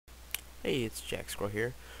Hey, it's Jack Squirrel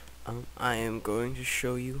here. I am going to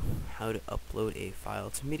show you how to upload a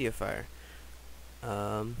file to MediaFire.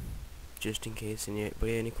 Um, just in case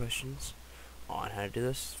anybody had any questions on how to do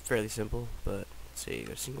this. Fairly simple, but say you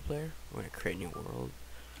go single player. We're going to create a new world.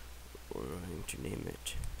 We're going to name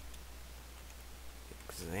it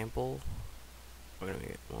example. We're going to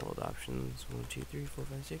make it world options 1, 2, 3, 4,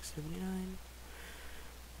 5, 6, 7, 8, 9.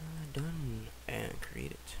 Done. And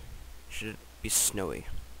create it. Should be snowy.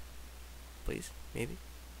 Please, maybe.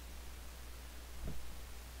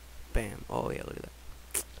 Bam. Oh yeah, look at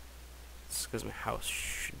that. It's because my house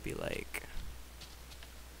should be like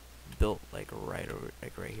built like right over,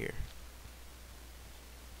 like right here,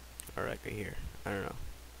 or like right here. I don't know.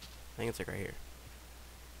 I think it's like right here.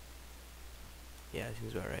 Yeah, it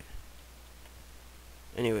seems about right.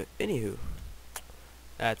 Anywho,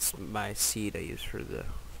 that's my seed I use for the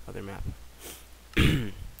other map.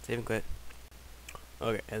 Save and quit.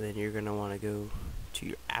 Okay, and then you're gonna want to go to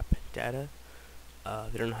your app data.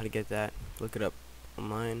 If you don't know how to get that, look it up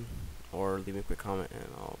online or leave me a quick comment and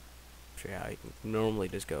I'll show you how you can normally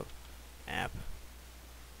just go app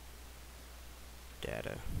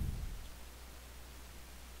data.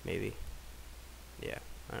 Maybe. Yeah,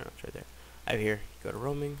 I don't know, it's right there. I have here, you go to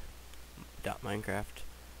roaming, .minecraft,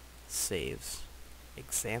 saves,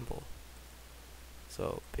 example.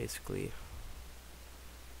 So basically,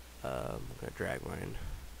 I'm gonna drag mine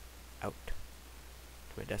out to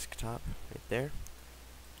my desktop right there.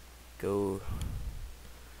 Go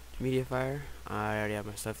to MediaFire. I already have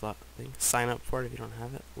my stuff thing. Sign up for it if you don't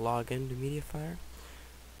have it. Log into MediaFire.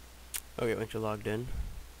 Okay, once you're logged in,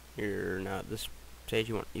 you're now at this stage.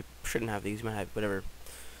 You shouldn't have these. You might have whatever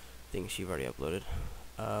things you've already uploaded.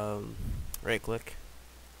 Right click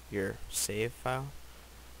your save file.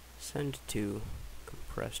 Send to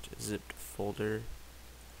compressed zipped folder.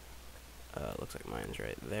 Looks like mine's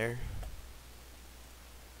right there.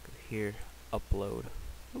 Go here, upload.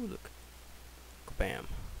 Ooh, look. Bam.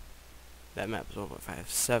 That map is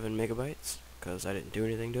 1.57 megabytes because I didn't do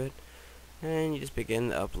anything to it. And you just begin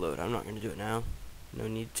the upload. I'm not going to do it now. No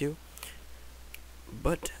need to.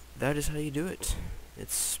 But that is how you do it.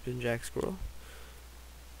 It's been Jack Squirrel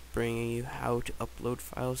bringing you how to upload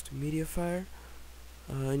files to MediaFire.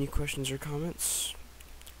 Any questions or comments,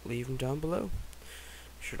 leave them down below.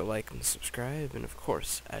 Be sure to like and subscribe, and of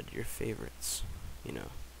course, add your favorites.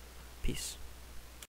 Peace.